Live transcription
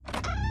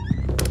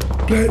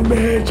Black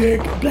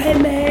magic!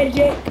 Black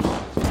magic!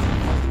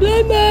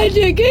 Black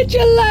magic! Get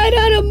your light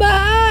out of my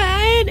eye!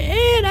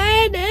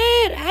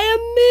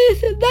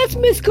 That's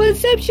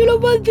Misconception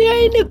over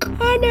there in the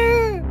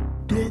corner!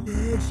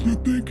 Dumbass, you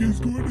think he's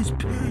going to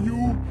spare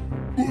you?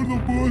 For the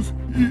boss,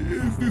 he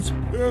is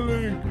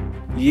dispelling!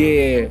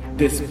 Yeah,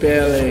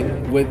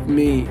 Dispelling with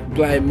me,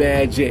 Blind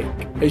Magic,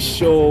 a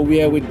show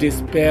where we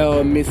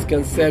dispel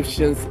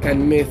misconceptions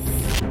and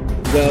myths.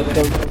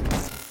 Welcome.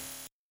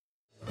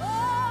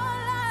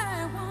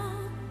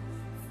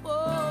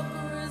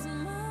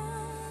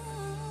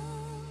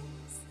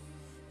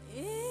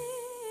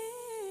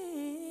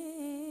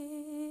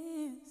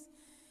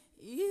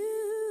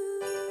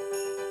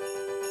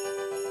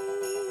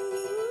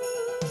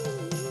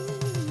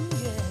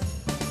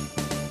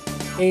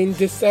 In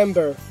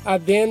December,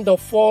 at the end of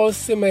fall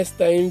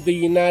semester in the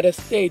United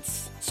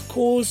States,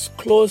 schools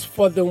close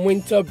for the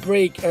winter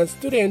break and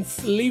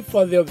students leave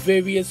for their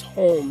various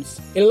homes.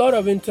 A lot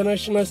of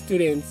international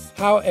students,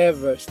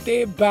 however,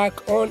 stay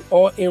back on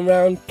or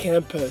around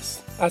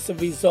campus. As a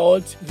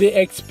result, they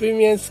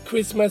experience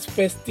Christmas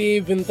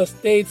festive in the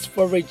States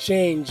for a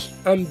change.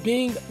 And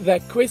being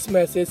that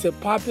Christmas is a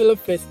popular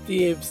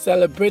festive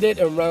celebrated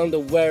around the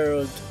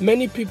world,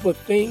 many people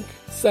think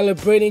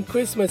celebrating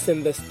Christmas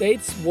in the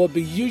States will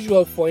be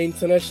usual for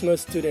international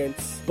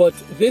students. But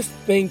this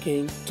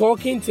thinking,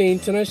 talking to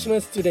international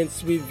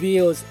students,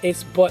 reveals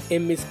is but a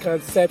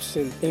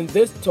misconception. In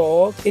this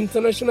talk,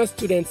 international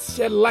students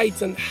shed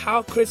light on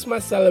how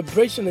Christmas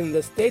celebration in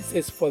the States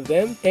is for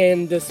them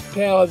and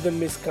dispel the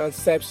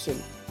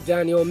misconception.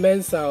 Daniel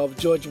Mensah of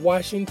George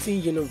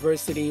Washington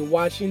University in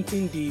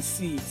Washington,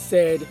 D.C.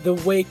 said the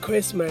way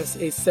Christmas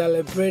is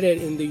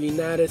celebrated in the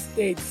United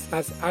States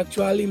has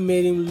actually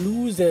made him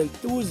lose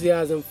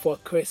enthusiasm for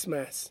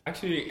Christmas.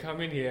 Actually,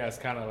 coming here as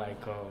kind of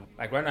like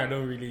when I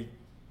don't really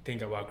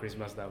think about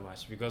Christmas that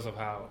much because of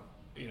how,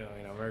 in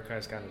America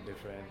it's kind of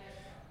different.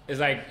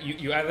 It's like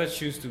you either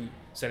choose to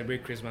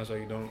celebrate Christmas or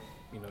you don't,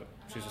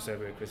 choose to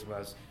celebrate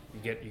Christmas. You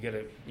get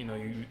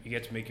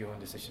to make your own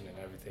decision and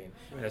everything.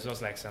 And it's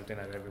not like something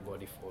that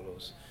everybody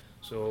follows.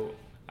 So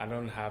I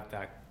don't have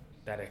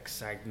that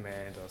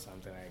excitement or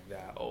something like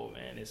that. Oh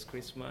man, it's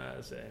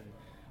Christmas, and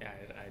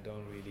I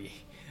don't really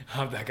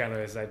have that kind of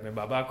excitement.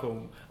 But back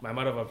home, my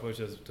mother approach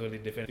was totally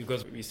different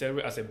because we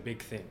celebrate as a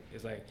big thing.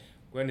 It's like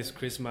when it's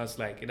Christmas,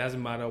 like it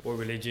doesn't matter what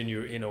religion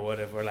you're in or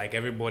whatever, like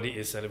everybody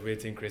is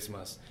celebrating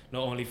Christmas.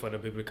 Not only for the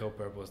biblical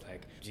purpose,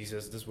 like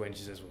Jesus, this is when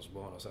Jesus was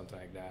born or something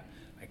like that.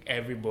 Like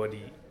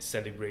everybody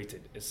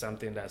celebrated. It's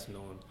something that's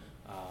known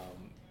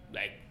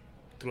like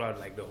throughout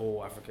like the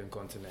whole African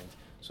continent.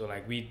 So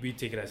like we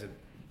take it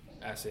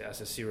as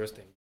a serious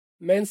thing.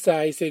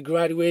 Mensah is a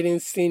graduating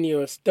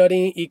senior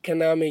studying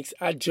economics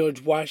at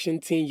George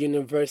Washington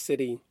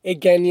University, a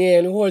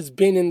Ghanaian who has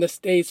been in the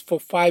States for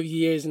 5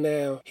 years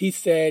now. He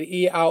said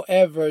he,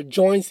 however,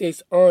 joins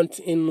his aunt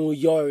in New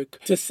York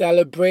to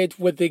celebrate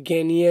with the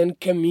Ghanaian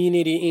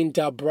community in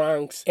the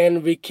Bronx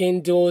and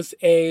rekindles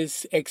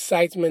his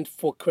excitement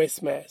for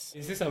Christmas.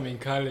 Since I'm in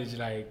college,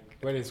 like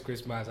when it's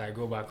Christmas, I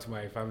go back to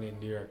my family in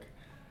New York.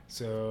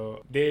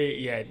 So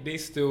they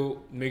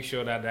still make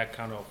sure that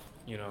kind of,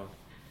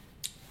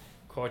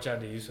 culture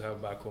they used to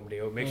have back home, they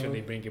make sure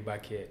they bring it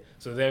back here.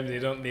 So them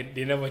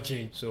they never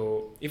change.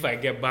 So if I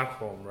get back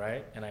home,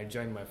 right, and I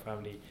join my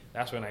family,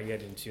 that's when I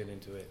get in tune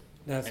into it.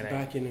 That's and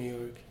back in New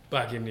York.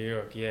 Back in New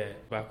York, yeah.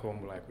 Back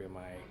home, like with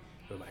my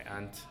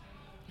aunt.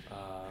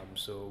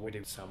 So we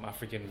did some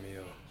African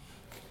meal,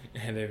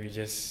 and then we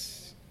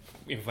just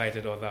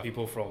invited other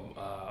people from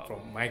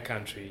my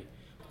country,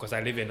 because I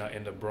live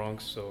in the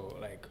Bronx. So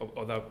like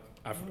other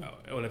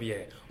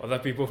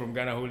people from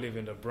Ghana who live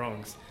in the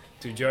Bronx,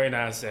 to join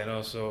us, and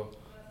also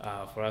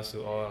for us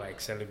to all like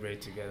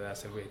celebrate together,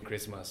 celebrate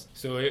Christmas.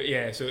 So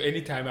so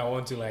anytime I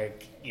want to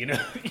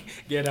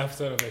get that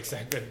sort of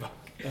excitement back,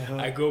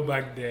 I go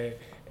back there,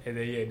 and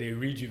then they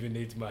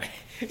rejuvenate my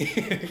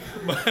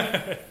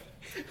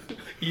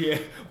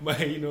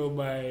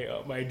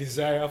my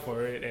desire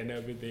for it and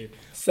everything.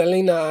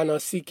 Selena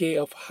Anosike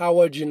of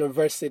Howard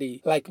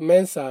University, like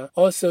Mensah,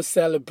 also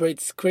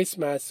celebrates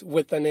Christmas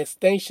with an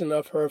extension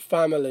of her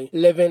family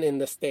living in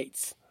the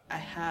States. I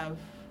have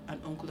an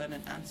uncle and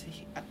an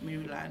auntie at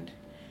Maryland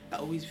that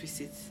always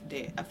visits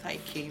there. After I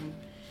came,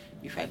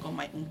 before I got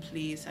my own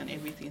place and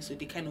everything, so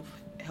they kind of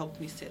helped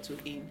me settle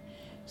in.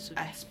 So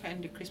I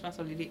spent the Christmas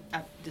holiday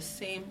at the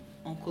same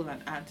uncle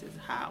and auntie's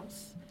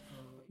house.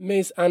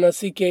 Ms.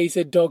 Anosike is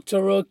a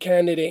doctoral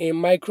candidate in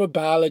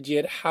microbiology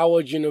at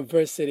Howard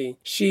University.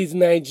 She's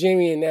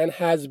Nigerian and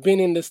has been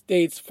in the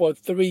States for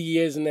 3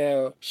 years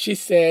now. She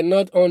said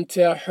not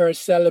until her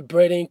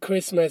celebrating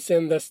Christmas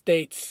in the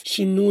States,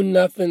 she knew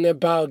nothing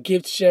about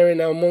gift sharing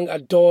among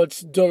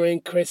adults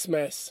during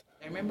Christmas.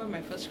 I remember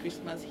my first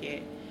Christmas here,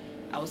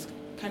 I was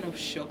kind of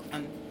shocked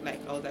and I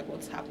was like,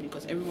 what's happening?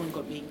 Because everyone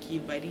got me a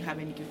gift, but I didn't have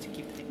any gift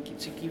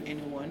to give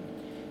anyone.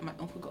 My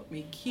uncle got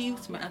me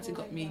gifts, my auntie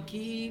got me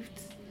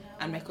gifts,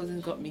 and my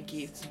cousins got me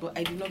gifts, but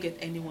I did not get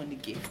anyone a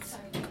gift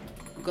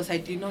because I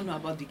did not know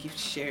about the gift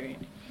sharing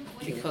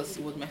because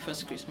it was my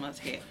first Christmas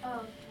here.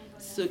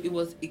 So it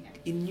was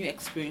a new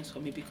experience for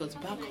me because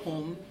back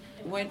home,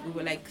 when we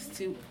were like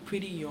still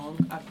pretty young,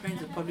 our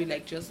parents would probably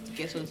like just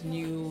get us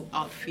new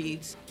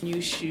outfits, new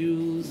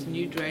shoes,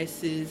 new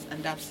dresses,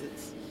 and that's it.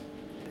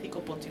 I think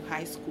up until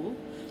high school.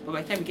 But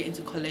by the time we get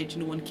into college,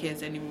 no one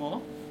cares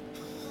anymore.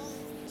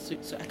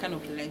 So I kind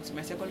of learned.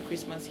 My second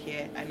Christmas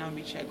here, I now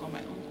make sure I got my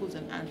uncles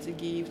and auntie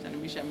gifts, and I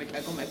make sure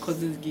I got my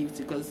cousins gifts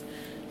because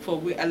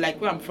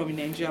where I'm from in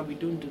Nigeria, we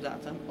don't do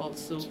that. And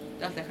also,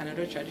 that's like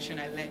another tradition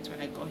I learned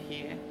when I got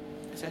here,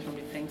 aside from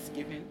the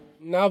Thanksgiving.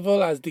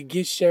 Novel as the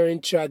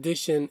gift-sharing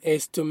tradition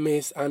is to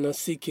Miss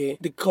Anosike,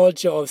 the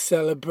culture of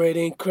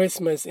celebrating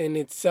Christmas in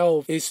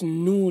itself is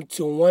new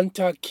to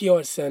Wanta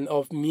Kyosen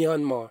of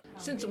Myanmar.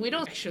 Since we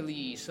don't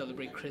actually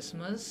celebrate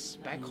Christmas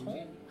back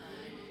home,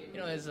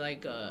 it's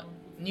like a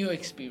new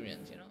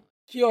experience,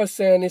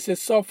 Kyosen is a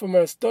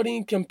sophomore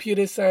studying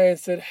computer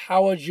science at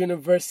Howard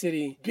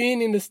University.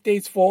 Being in the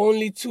States for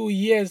only 2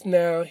 years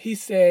now, he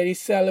said he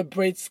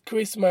celebrates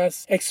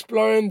Christmas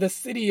exploring the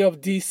city of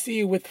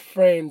DC with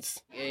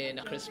friends. In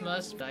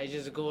Christmas, I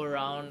just go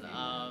around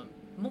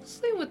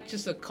mostly with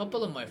just a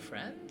couple of my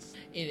friends.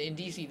 In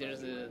DC, there's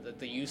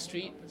the U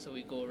Street, so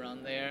we go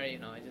around there,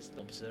 I just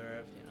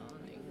observe,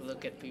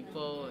 look at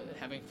people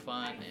having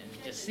fun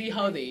and just see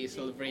how they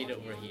celebrate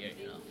over here,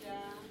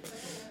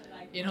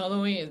 In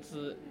Halloween, it's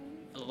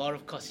a lot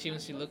of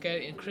costumes you look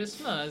at. In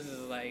Christmas,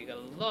 it's like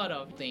a lot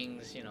of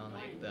things,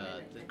 like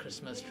the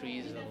Christmas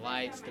trees, the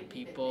lights, the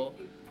people,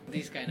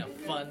 these kind of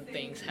fun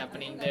things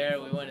happening there.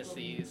 We want to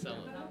see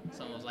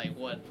some of like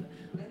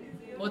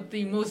what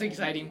the most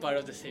exciting part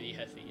of the city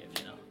has to give,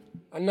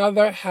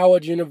 Another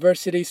Howard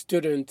University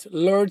student,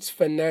 Lourdes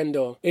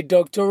Fernando, a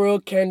doctoral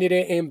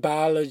candidate in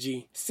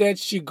biology, said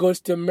she goes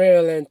to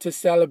Maryland to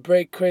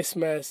celebrate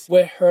Christmas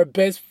with her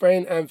best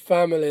friend and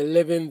family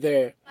living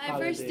there. My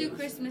first 2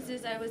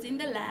 Christmases, I was in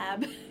the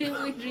lab. We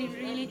were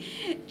really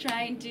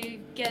trying to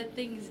get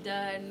things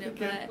done.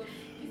 Okay. But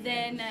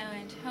then I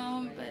went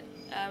home. But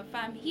if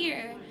I'm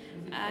here,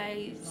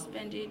 I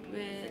spend it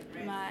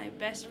with my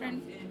best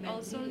friend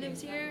also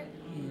lives here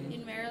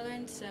in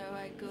Maryland, so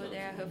I go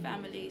there, her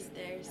family is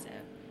there, so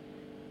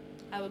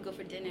I would go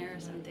for dinner or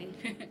something.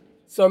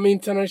 Some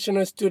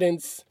international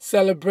students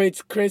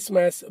celebrate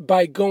Christmas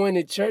by going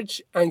to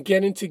church and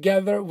getting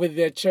together with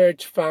their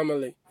church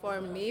family.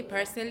 For me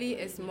personally,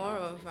 it's more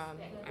of,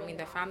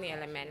 the family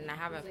element, and I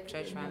have a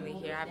church family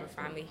here, I have a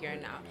family here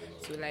now.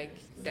 So like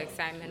the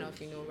excitement of,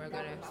 we're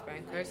going to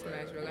spend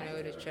Christmas, we're going to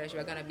go to church,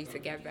 we're going to be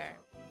together.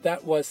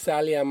 That was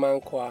Sally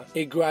Amankwa,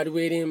 a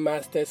graduating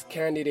master's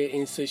candidate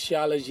in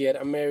sociology at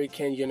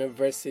American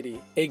University,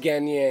 a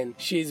Ghanaian.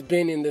 She's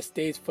been in the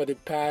States for the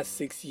past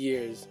 6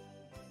 years.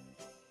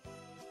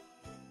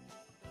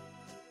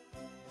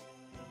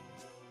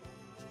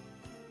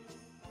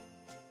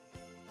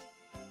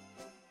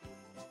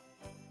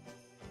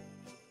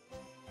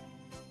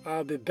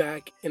 I'll be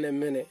back in a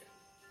minute.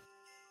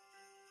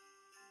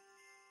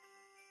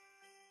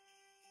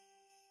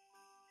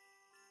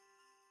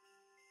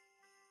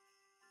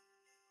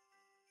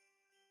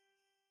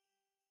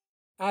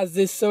 As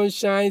the sun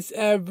shines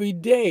every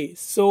day,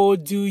 so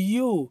do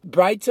you.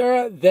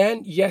 Brighter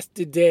than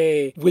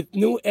yesterday, with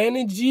new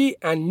energy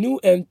and new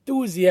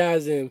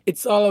enthusiasm.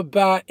 It's all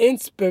about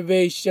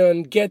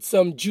inspiration. Get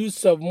some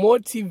juice of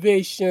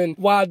motivation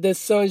while the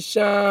sun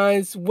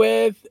shines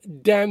with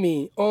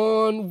Demi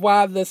on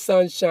While the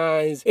Sun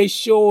Shines. A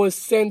show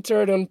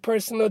centered on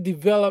personal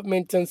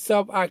development and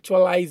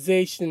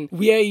self-actualization,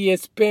 where he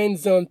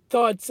expands on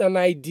thoughts and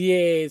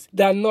ideas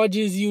that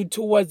nudges you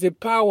towards the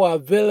power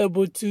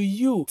available to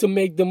you to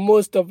make the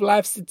most of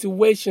life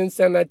situations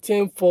and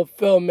attain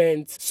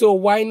fulfillment. So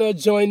why not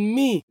join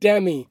me,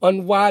 Demi,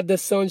 on While the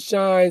Sun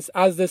Shines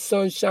as the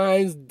sun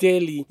shines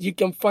daily? You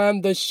can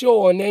find the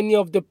show on any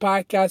of the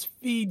podcast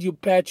feed you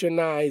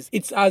patronize.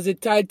 It's as the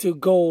title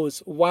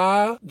goes,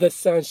 While the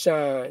Sun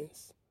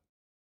Shines.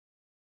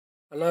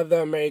 Another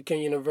American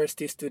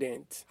University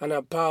student,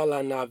 Ana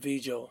Paula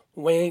Navijo,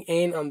 weighing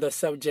in on the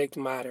subject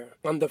matter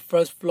on the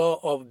first floor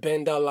of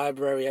Bender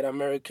Library at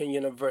American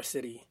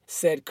University,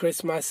 said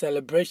Christmas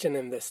celebration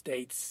in the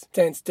States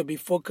tends to be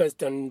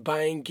focused on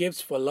buying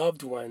gifts for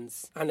loved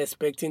ones and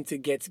expecting to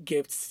get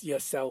gifts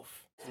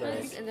yourself.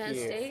 In the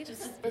States,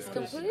 it was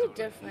completely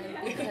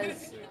different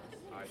because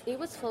it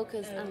was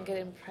focused on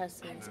getting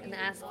presents and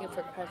asking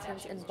for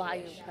presents and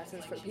buying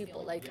presents for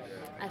people. Like,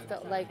 I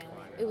felt like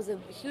it was a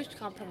huge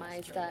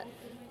compromise that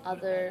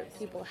other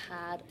people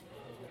had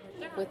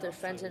with their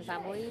friends and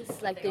families.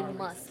 Like, they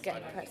must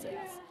get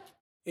presents.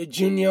 A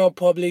junior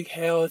public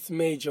health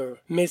major,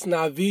 Miss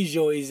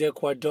Navijo is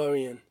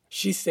Ecuadorian.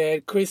 She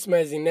said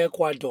Christmas in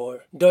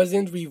Ecuador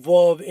doesn't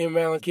revolve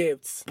around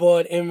gifts,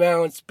 but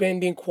around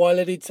spending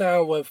quality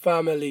time with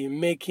family,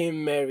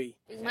 making merry.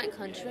 In my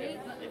country,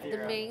 the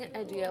main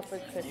idea for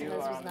Christmas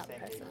was not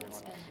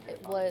presents.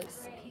 It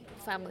was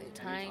family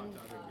time,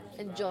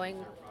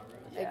 enjoying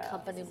a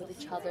company with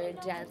each other,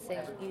 dancing,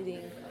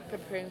 eating,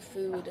 preparing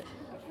food,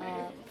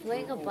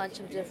 playing a bunch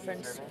of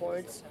different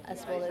sports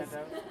as well as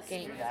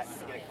games.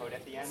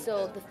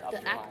 So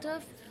the act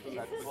of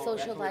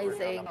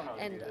socializing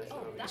and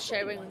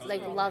sharing,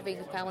 like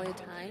loving family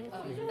time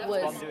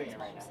was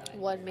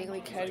what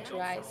mainly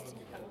characterized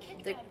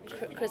the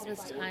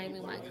Christmas time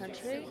in my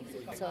country.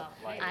 So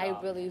I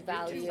really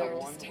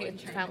value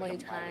family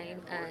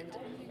time and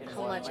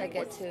how much I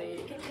get to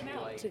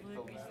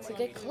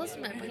get close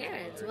to my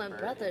parents, my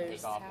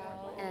brothers,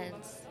 and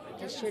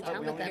just share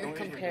time with them in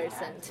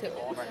comparison to,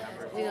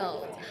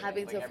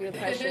 having to feel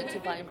pressure to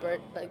buy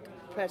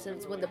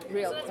presents when the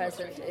real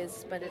present is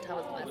spending time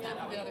with my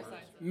family.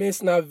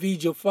 Miss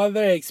Navijo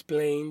further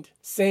explained,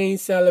 saying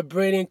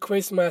celebrating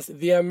Christmas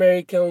the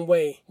American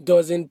way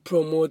doesn't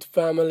promote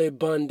family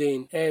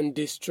bonding and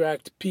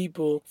distract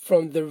people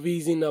from the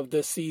reason of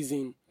the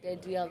season. The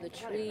idea of the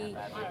tree,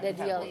 the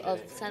idea of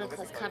Santa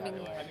Claus coming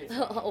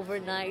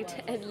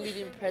overnight and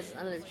leaving presents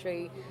under the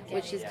tree,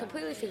 which is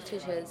completely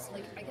fictitious.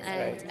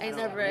 And I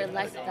never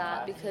liked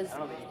that because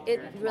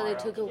it really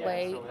took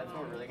away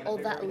all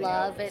that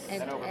love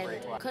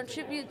and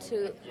contribute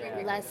to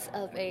less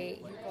of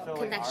a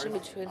connection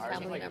between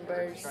family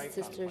members,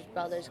 sisters,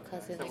 brothers,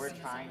 cousins,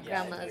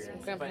 grandmas,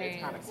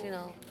 grandparents,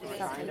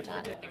 stuff like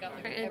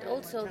that. And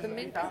also, the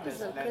main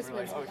purpose of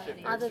Christmas,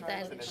 other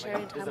than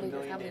sharing time with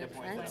your family and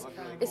friends,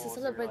 is to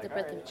celebrate the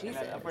birth of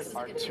Jesus.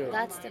 True.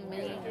 That's the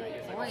main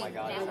point.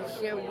 And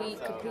here we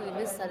completely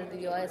miss that in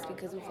the U.S.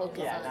 because we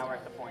focus on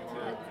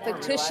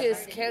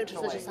fictitious characters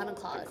such as Santa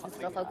Claus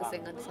instead of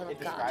focusing on the Son of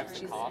God,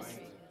 Jesus.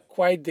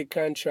 Quite the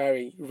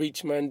contrary,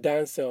 Richmond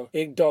Dancer,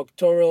 a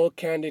doctoral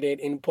candidate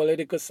in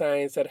political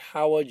science at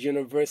Howard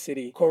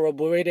University,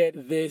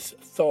 corroborated this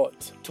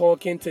thought,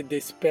 talking to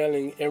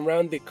Dispelling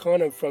around the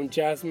corner from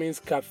Jasmine's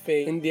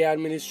Cafe in the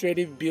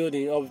administrative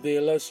building of the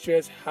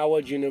illustrious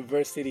Howard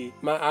University,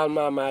 my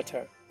alma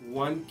mater.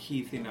 One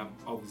key thing I've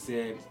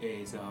observed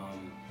is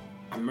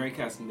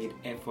America has made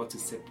effort to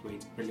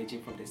separate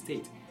religion from the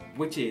state,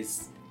 which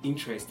is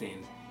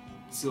interesting.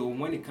 So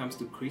when it comes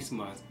to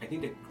Christmas, I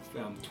think the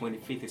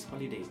 25th is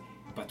holiday,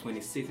 but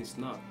 26th is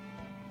not.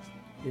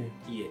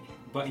 Yeah.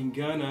 But in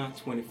Ghana,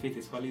 25th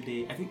is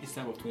holiday. I think it's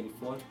time of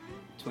 24th,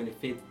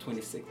 25th,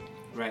 26th,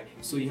 right?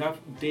 So you have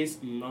this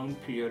long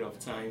period of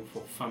time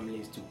for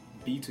families to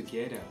be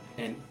together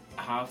and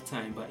have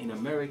time. But in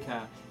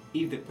America,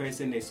 if the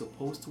person is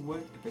supposed to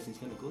work, the person is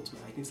going to go to.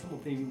 I think some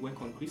of them even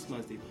work on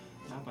Christmas Day.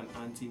 I have an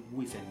auntie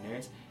who is a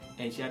nurse,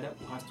 and she has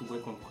to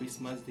work on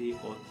Christmas Day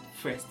or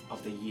first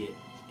of the year.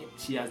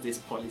 She has this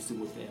policy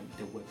with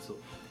the work.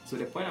 So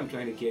the point I'm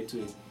trying to get to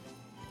is,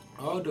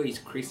 although it's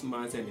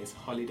Christmas and it's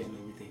holiday and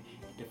everything,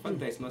 the fact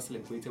that it's not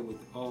celebrated with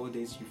all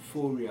this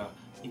euphoria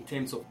in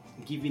terms of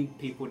giving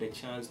people the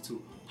chance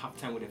to have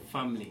time with their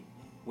family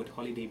with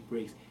holiday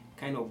breaks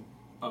kind of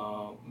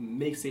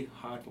makes it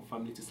hard for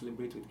family to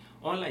celebrate with.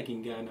 Unlike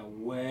in Ghana,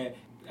 where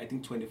I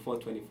think 24,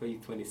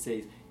 25,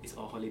 26 is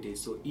all holidays.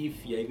 So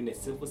if you're even a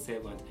civil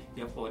servant,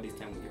 you have all this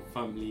time with your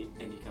family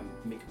and you can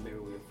make merry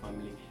with your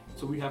family.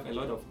 So we have a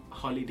lot of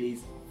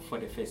holidays for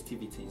the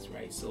festivities,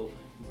 right? So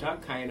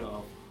that kind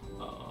of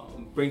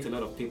brings a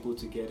lot of people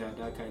together.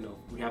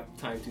 We have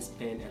time to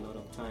spend a lot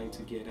of time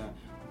together,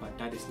 but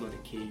that is not the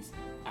case,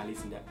 at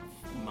least in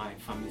my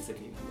family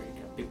setting in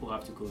America. People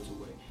have to go to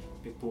work.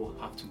 People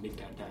have to make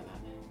that dollar.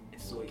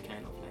 So it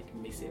kind of like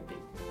makes it a bit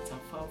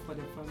tougher for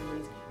the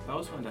families. But I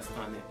also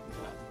understand that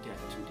there are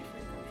two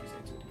different countries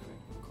and two different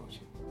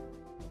cultures.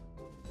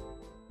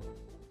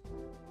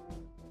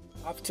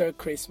 After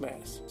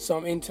Christmas,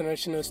 some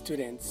international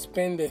students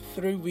spend a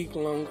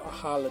 3-week-long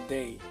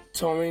holiday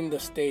touring the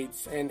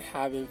States and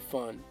having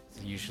fun.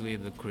 Usually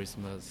the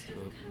Christmas,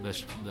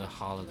 the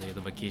holiday,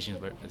 the vacation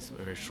is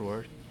very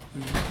short.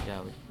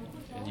 Yeah,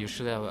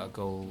 usually I will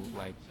go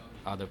like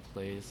other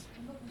place,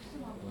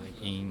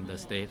 like in the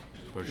state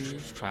for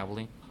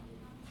traveling.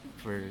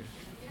 For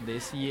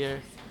this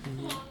year,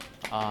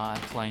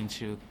 I'm planning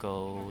to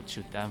go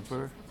to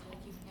Denver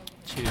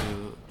to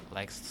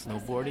like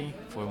snowboarding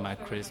for my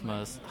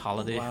Christmas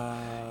holiday. Wow.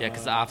 Yeah,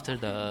 because after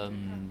the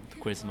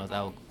Christmas,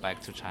 I'll go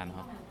back to China.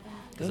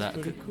 That's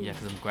pretty cool. Yeah,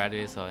 because I'm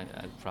graduate, so I'm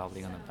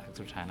probably gonna back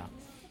to China.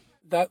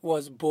 That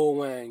was Bo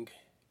Wang,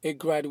 a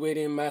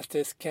graduating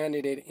master's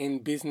candidate in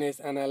business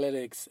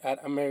analytics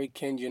at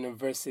American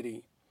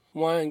University.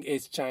 Wang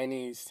is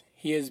Chinese.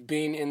 He has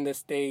been in the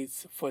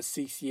States for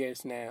 6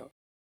 years now.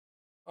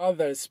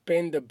 Others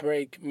spend the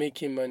break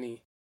making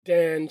money.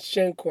 Dan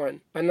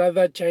Shenquan,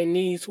 another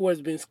Chinese who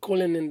has been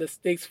schooling in the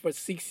States for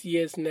 6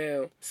 years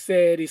now,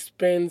 said he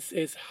spends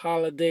his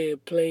holiday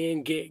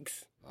playing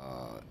gigs.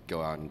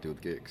 Go out and do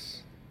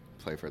gigs,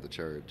 play for the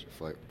church,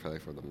 play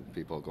for the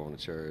people going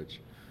to church,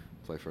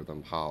 play for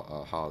them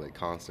holiday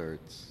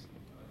concerts,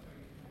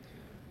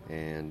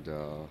 and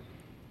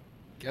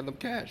get them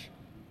cash,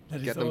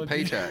 get them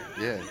paycheck,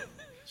 yeah.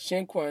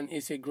 Shenquan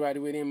is a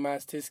graduating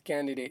master's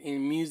candidate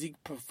in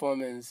music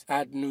performance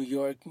at New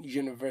York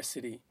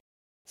University.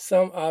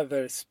 Some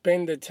others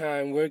spend the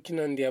time working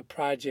on their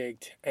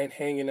project and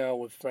hanging out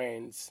with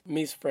friends.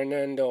 Miss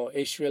Fernando,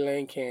 a Sri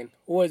Lankan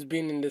who has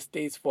been in the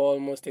States for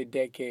almost a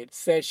decade,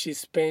 says she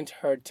spent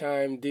her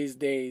time these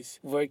days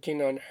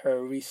working on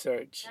her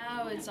research.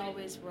 Now it's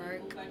always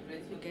work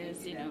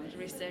because,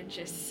 research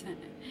is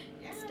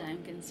it's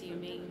time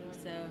consuming,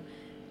 so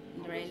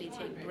I rarely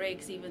take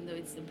breaks even though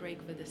it's the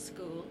break for the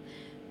school.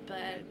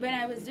 But when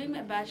I was doing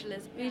my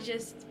bachelor's, we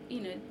just,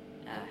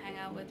 hang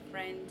out with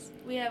friends.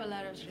 We have a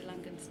lot of Sri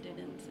Lankan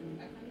students, and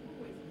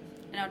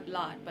not a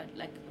lot, but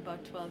like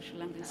about 12 Sri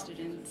Lankan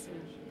students who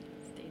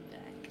stayed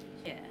back.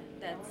 Yeah,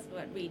 that's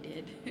what we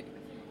did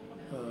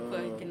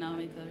for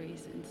economical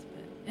reasons.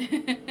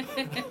 But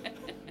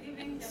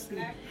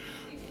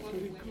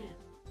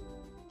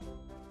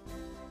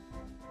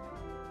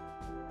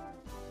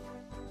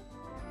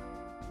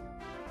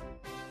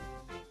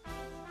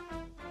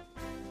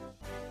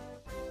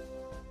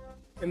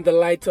In the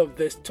light of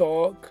this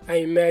talk, I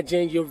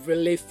imagine you've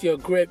released your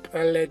grip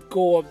and let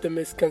go of the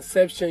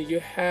misconception you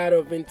had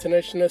of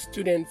international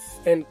students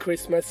and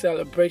Christmas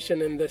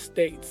celebration in the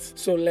States.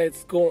 So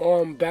let's go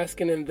on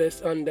basking in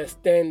this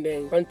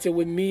understanding until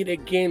we meet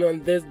again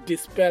on this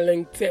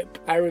dispelling tip.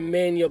 I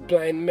remain your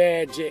blind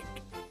magic.